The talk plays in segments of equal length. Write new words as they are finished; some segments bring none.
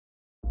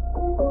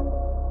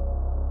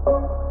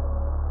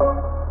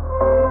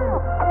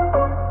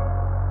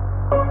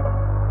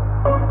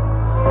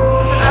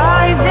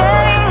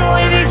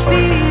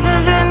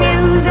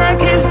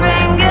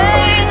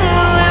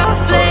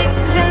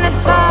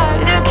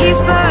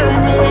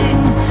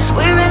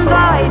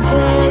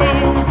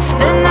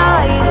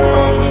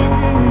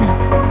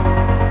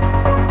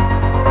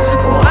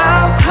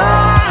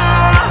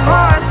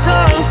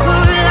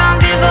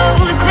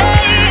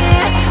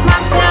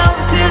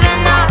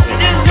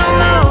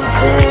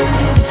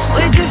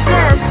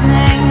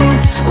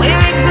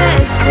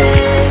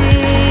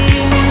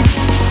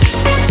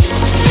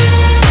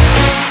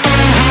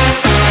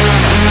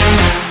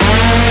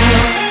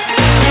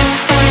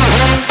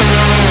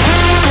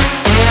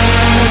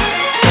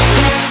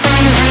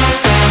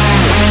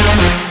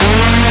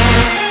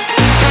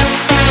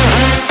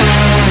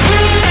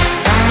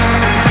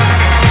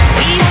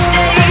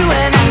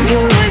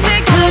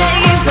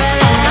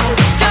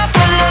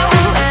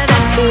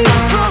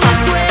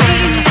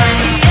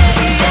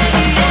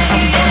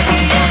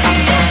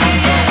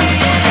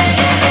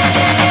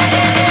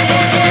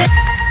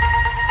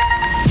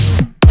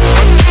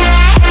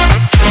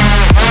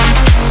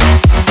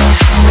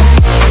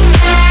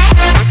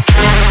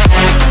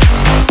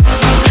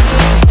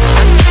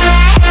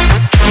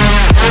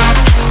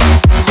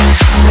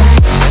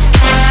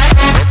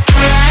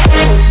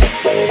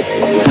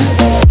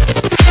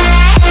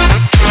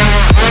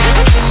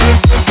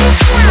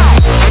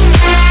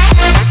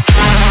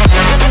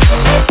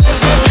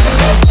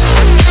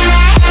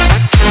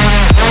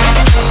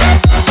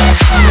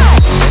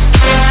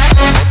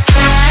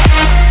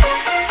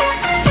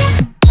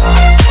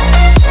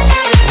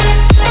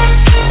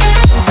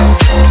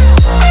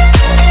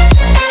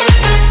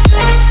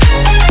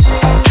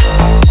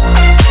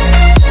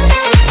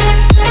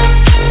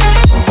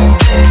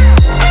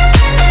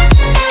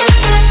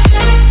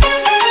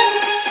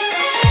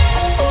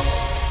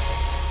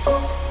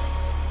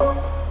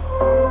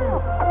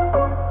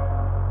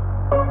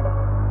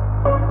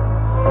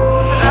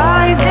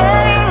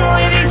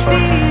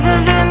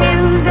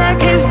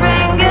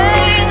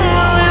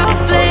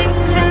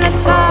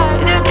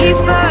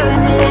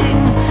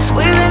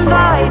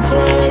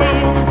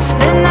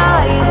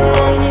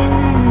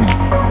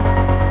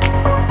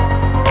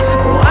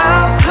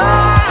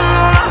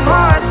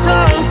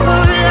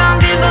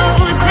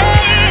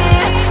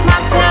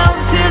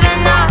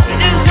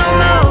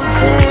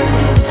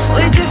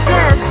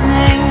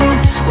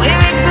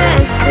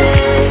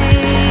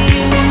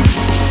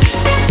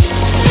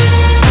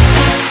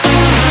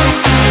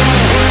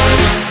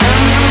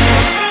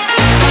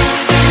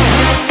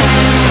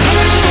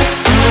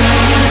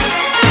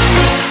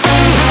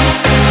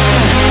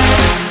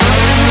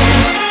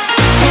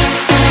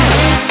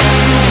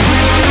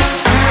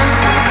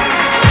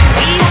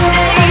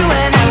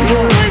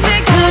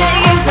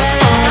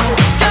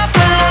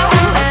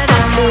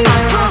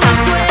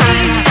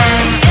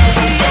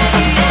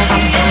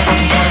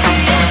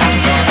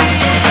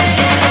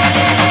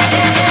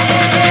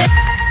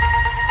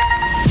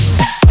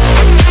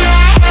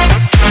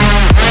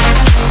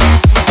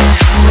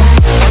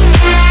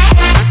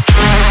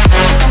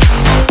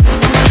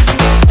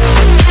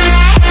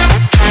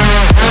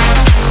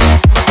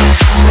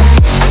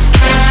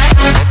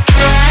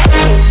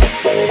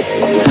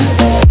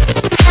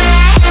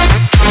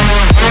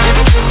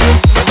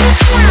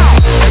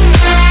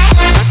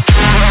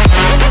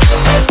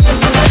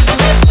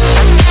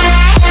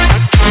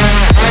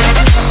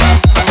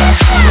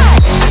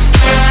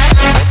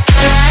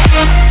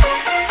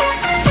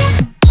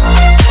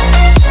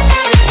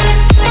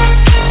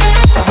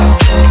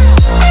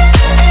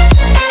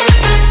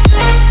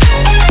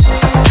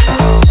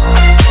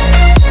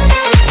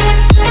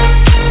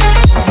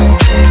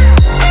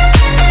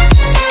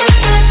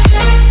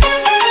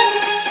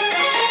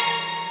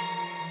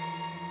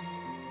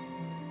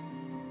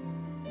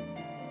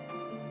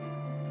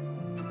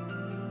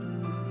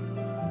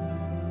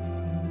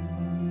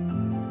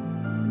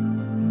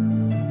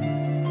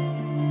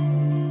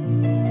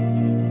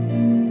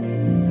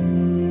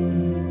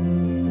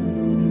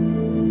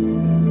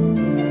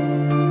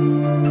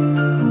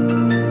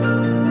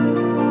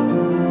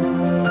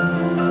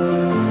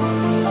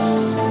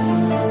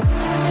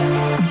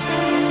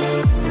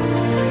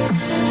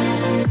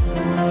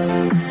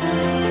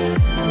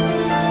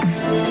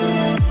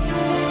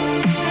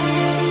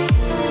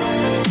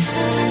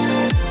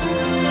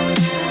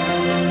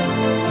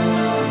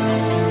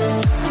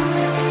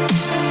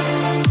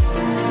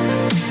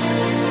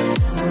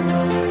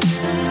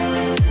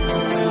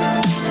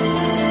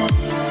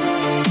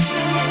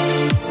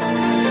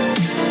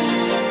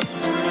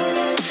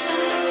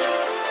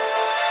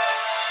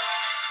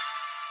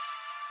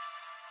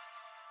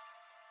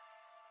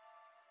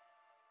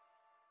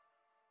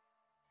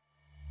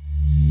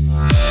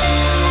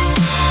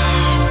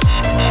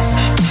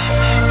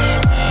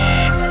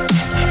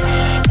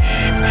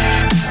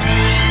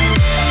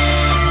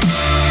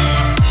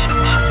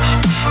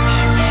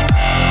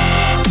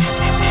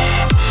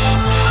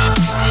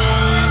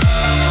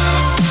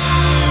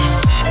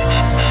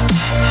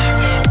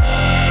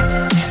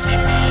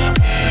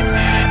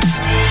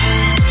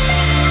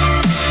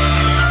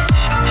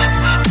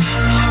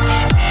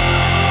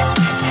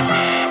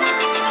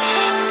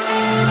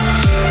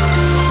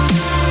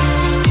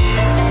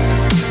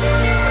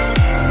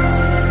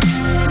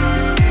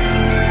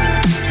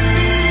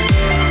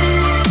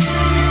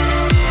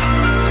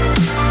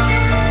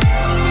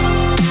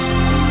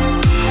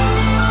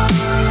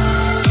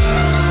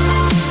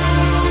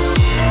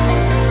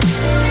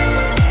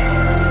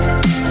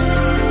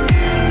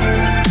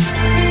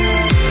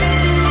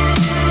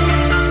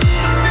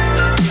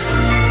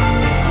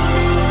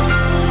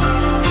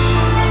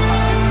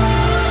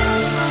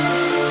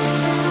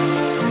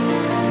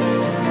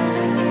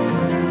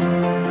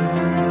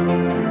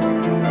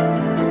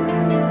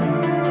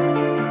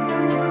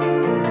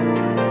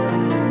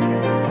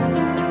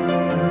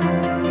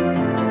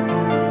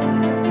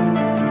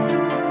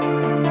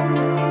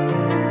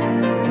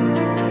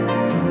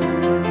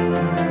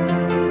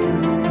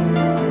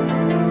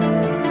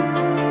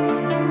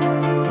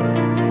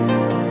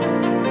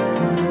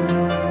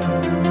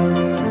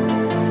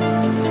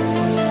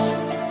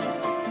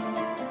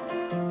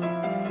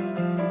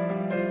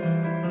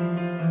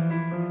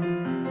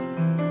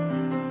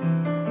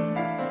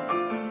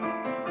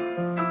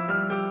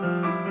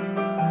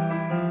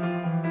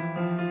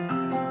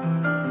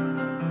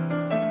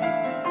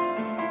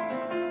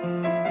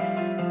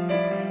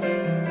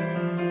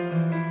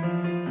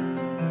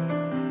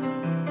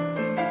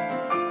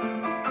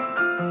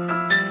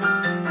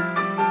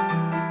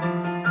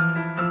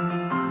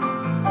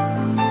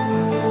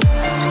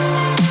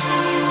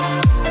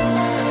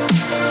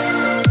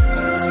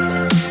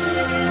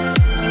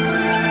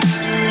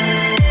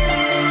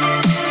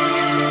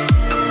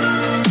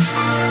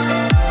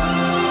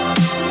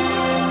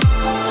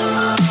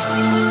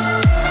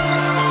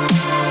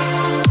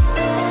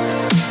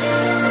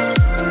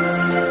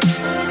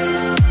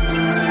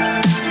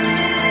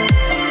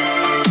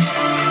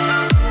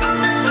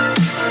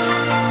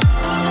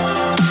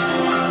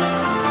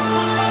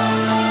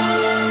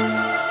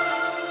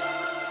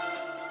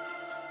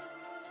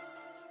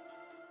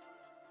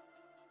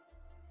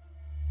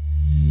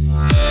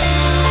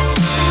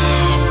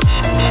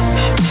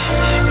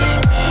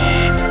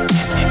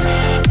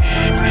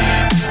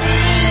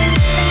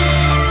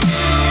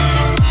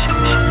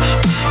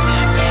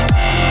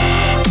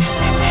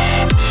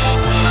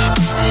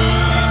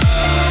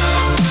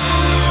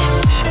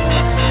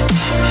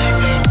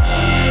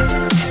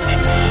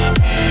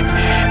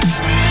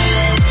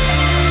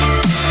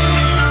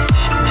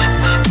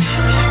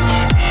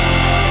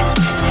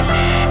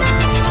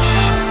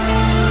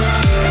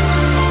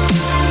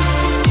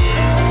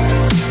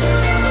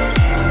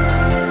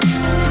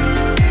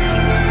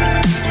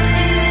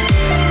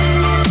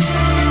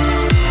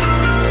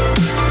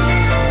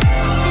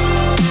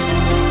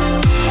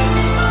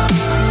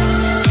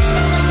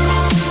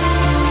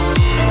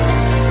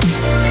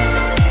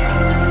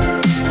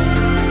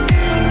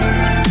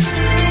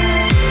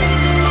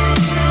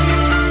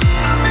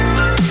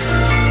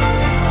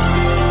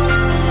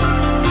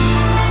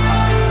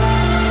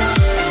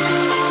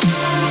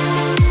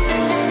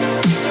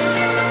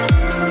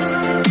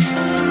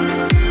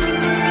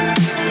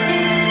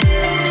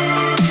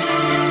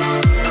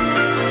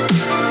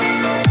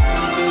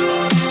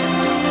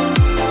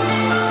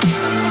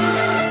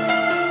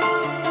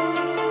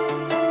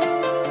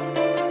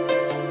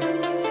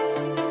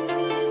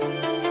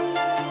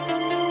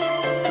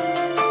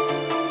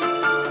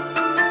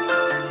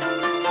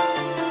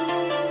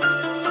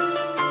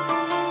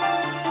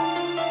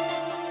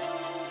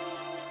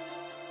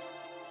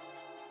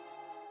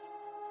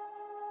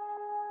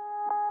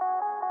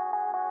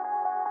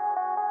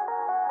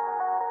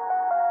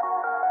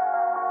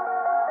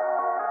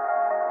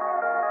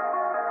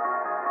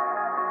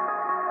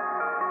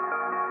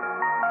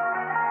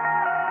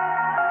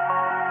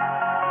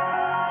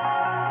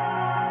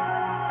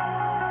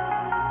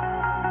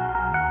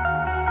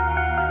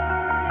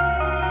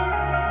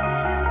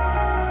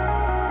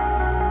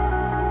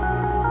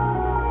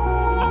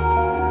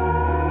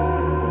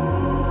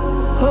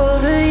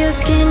your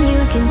skin,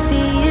 you can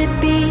see it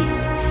beat,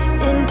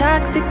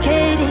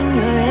 intoxicating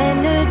your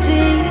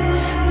energy.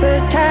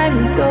 First time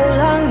in so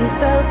long you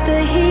felt the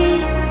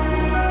heat,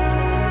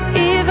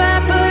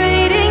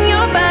 evaporating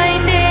your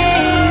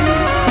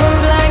bindings.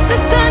 Move like the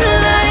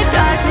sunlight,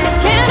 darkness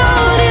can't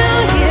hold you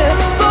here.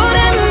 Bold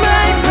and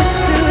bright, push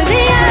through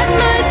the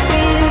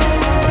atmosphere.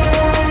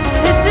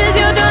 This is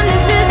your dawn,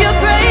 this is your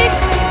break.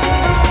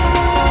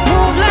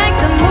 Move like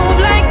the, move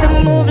like the,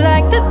 move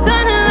like the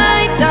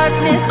sunlight,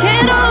 darkness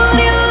can't hold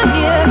you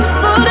here.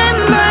 Bold and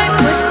bright,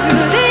 push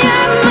through the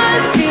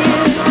atmosphere.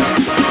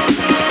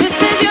 This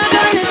is your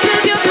dawn, this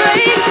is your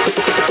break.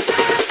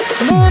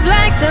 Move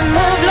like the,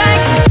 move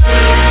like the.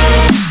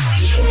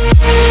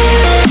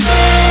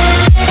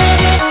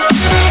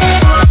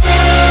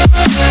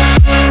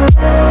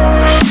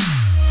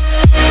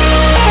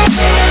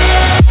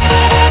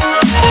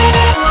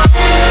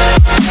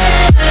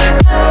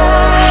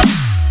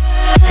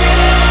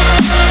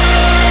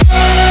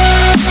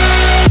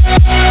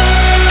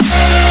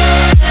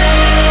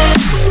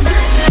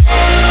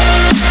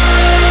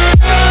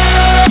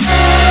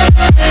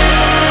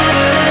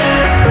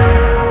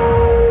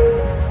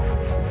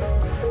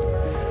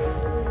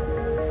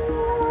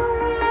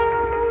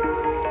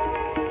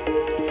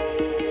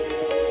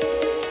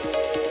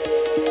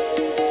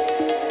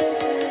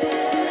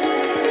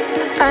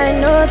 I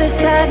know the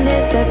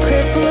sadness that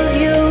cripples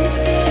you.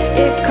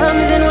 It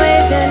comes in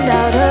waves and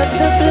out of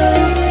the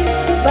blue.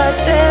 But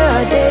there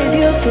are days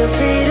you feel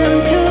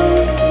freedom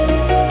too.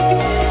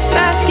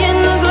 Bask in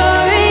the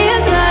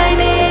glorious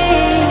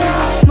lightning.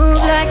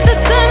 Move like the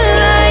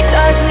sunlight,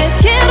 darkness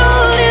can't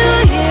hold you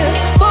here.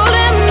 Bold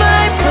and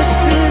bright, push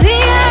through the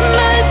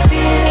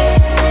atmosphere.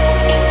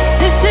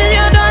 This is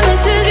your dawn,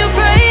 this is your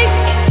break.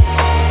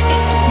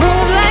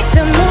 Move like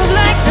the, move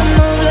like the,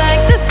 move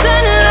like the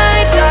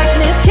sunlight,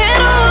 darkness can't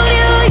hold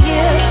you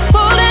here.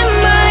 Bold and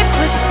bright,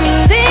 push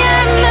through the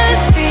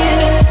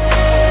atmosphere.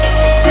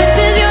 This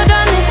is your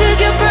dawn, this is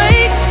your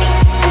break.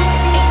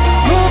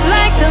 Move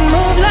like the,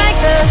 move like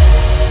the,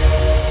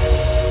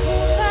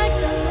 move like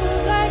the,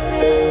 move like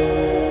the,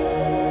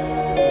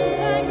 move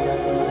like the,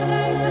 move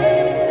like the.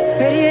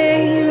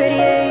 Radiate,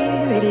 radiate,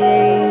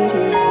 radiate.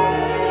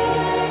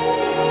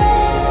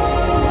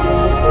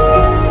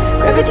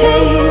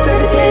 Gravitate,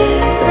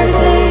 gravitate,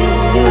 gravitate.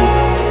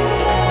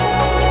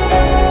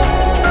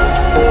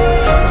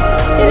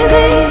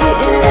 Innovate,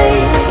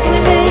 innovate,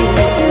 innovate.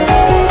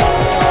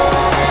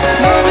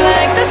 Move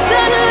like the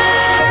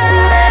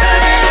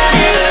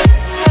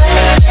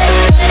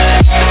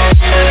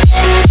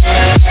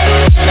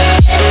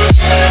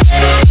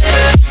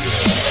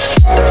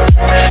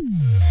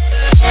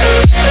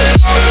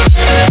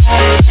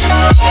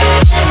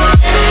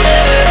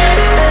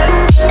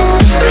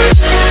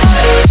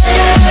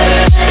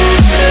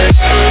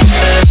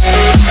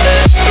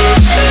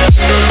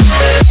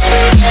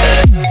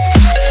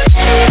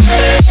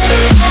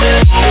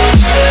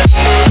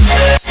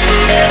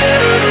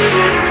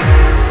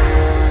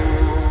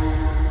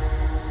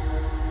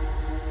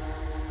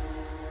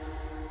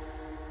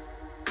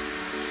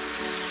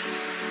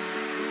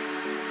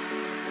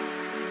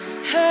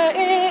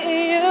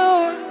Hey you,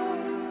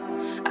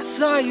 I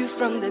saw you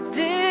from the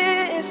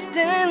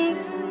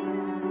distance.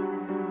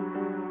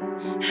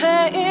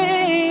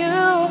 Hey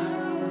you,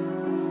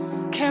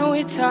 can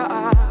we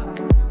talk?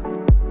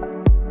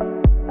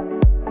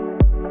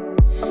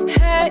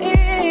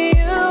 Hey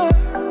you,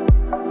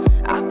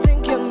 I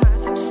think you're my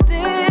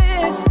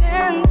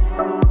subsistence.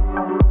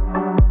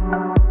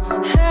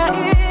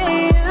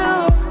 Hey you,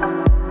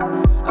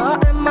 or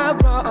am I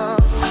wrong?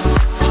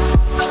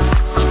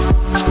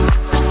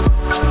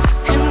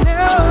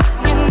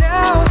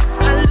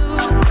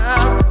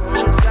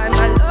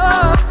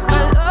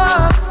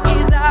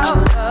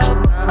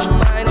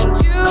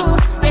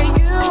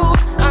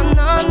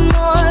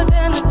 More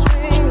than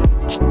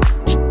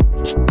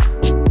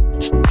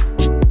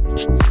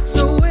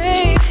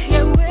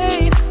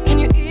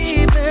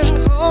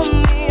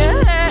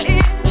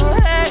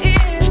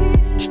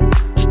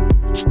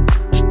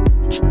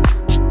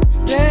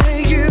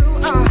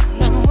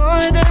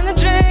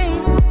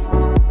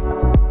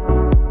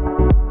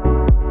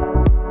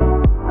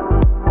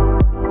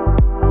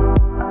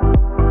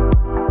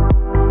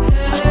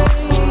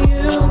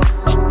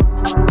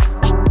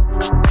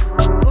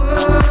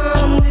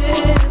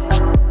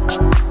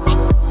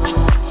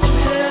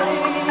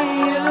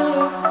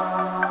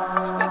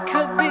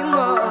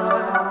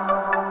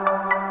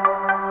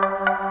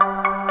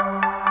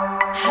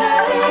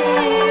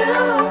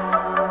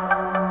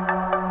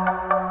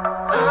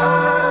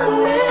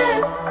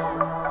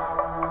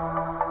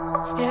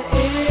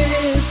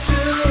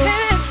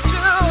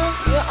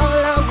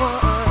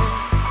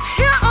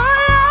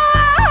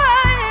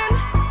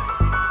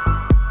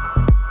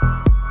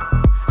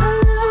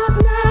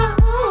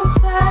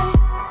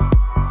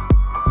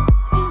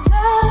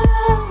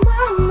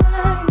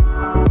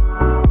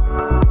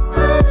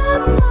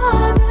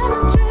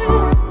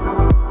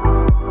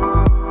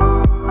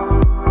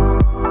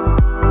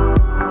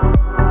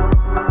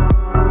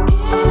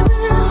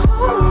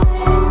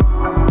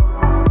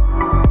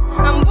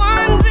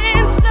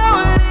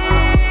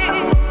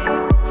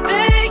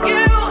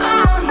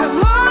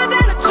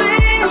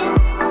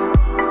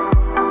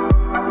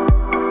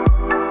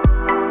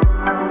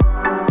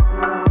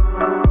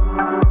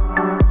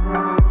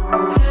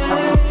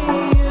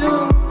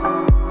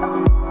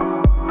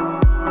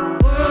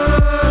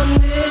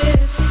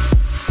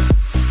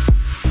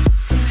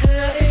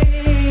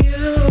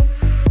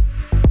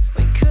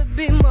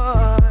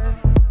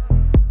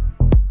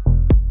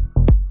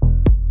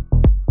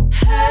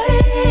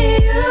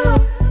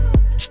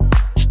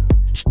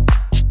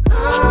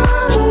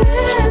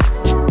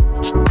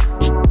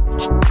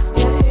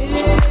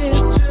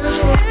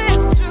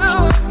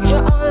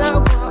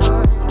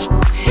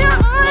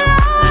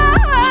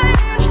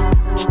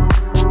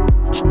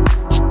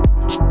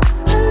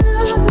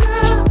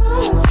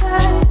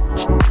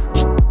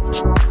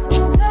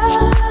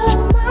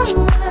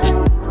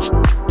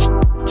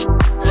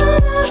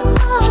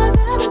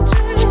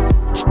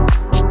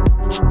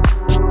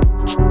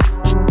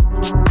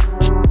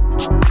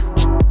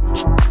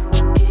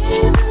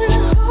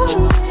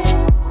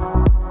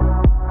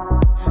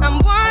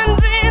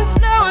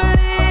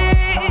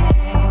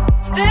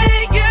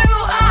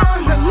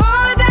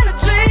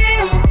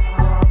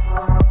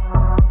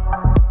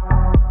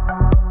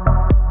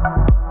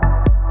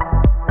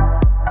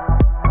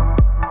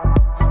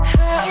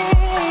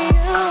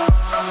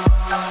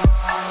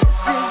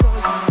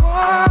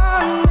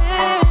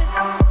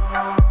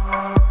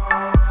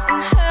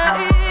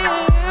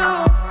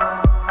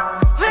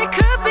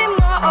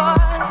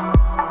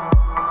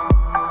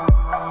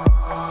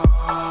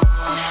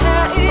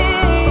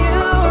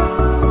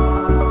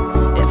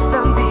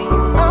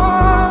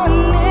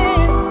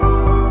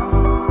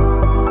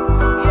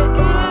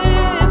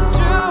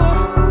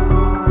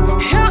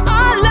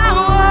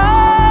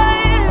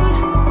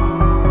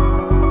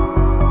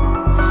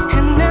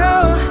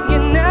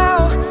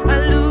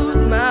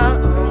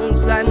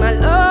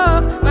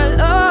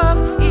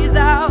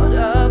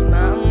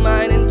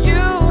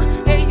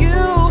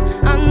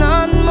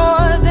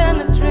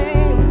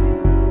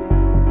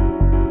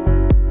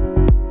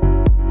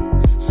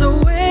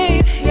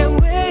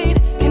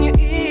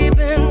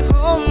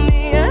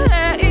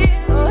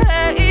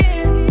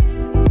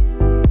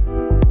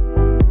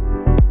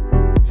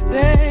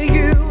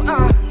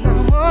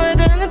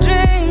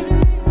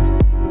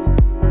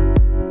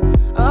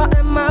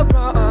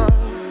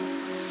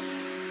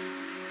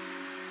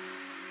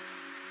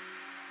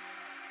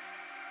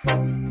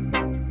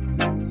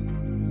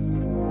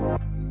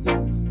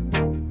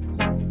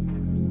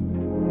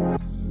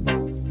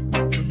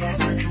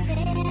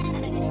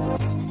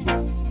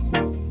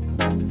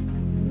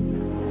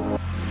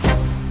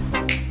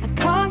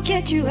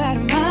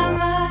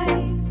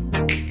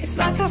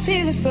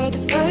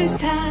first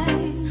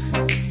time.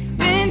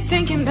 Been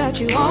thinking about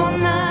you all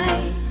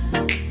night.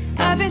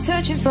 I've been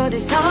searching for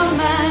this all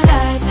my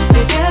life.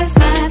 You're just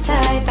my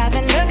type. I've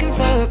been looking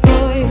for a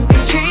boy who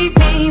can treat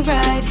me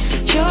right.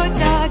 Your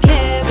dark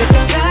hair with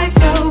those eyes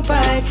so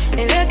bright,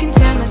 they look into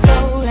my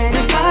soul and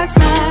it sparks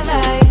my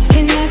life.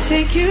 Can I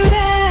take you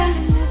there?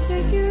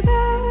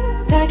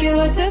 Like it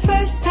was the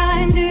first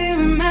time, do you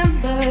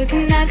remember?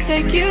 Can I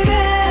take you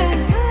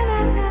there?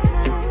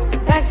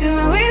 Back to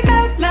when we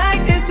felt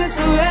like this was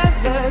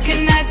forever.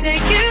 Can I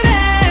take you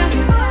there?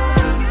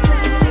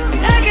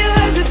 Like it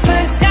was the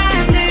first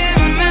time, do you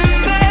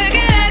remember?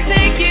 Can I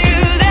take you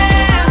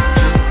there?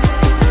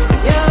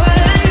 You're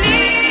all I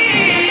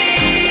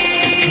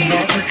need. Can I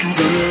take you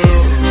there?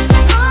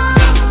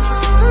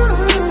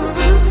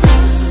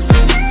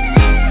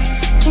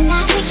 Can I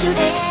take you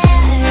there?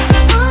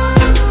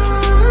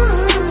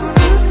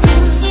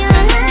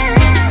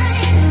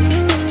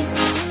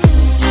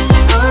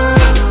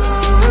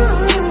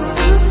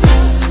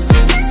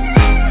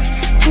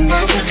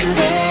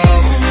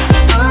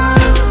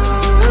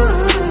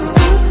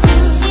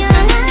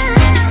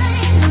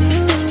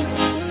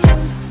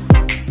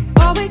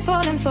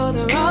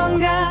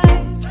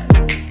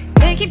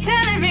 Keep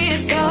telling me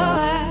it's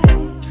alright.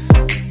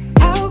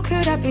 How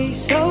could I be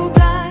so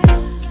blind?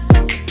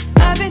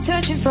 I've been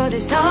searching for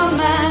this all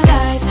my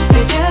life.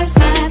 You're just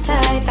my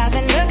type. I've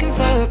been looking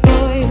for a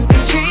boy who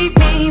can treat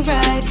me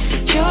right.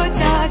 Your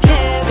dark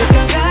hair with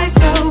those eyes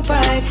so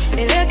bright,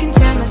 they look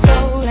into my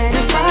soul and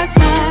it sparks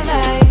my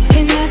life.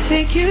 Can I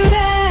take you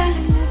there?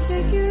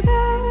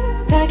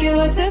 Like it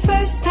was the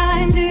first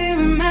time, do you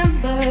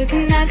remember?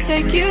 Can I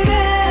take you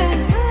there?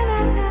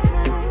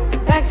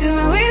 Back to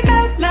when we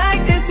felt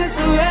like this was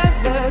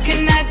forever.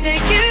 Can I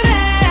take you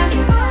there?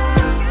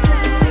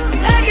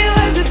 Like it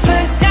was the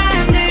first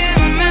time, do you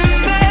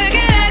remember?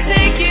 Can I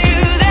take you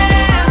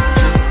there?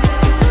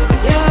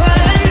 You're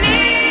all I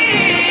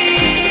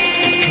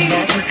need. Can I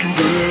take you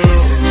there?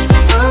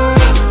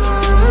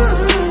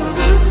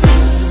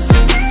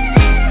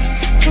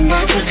 Can I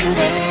take you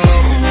there?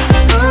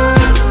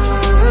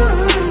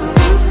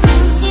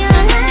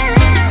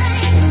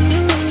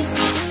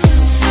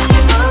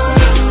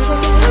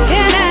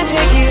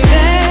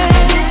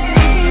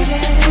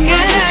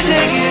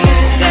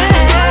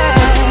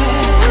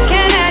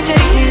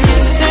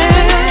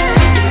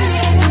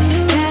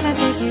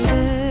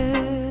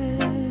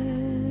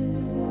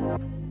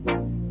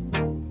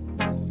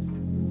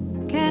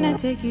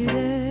 Take you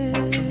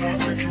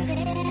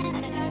there.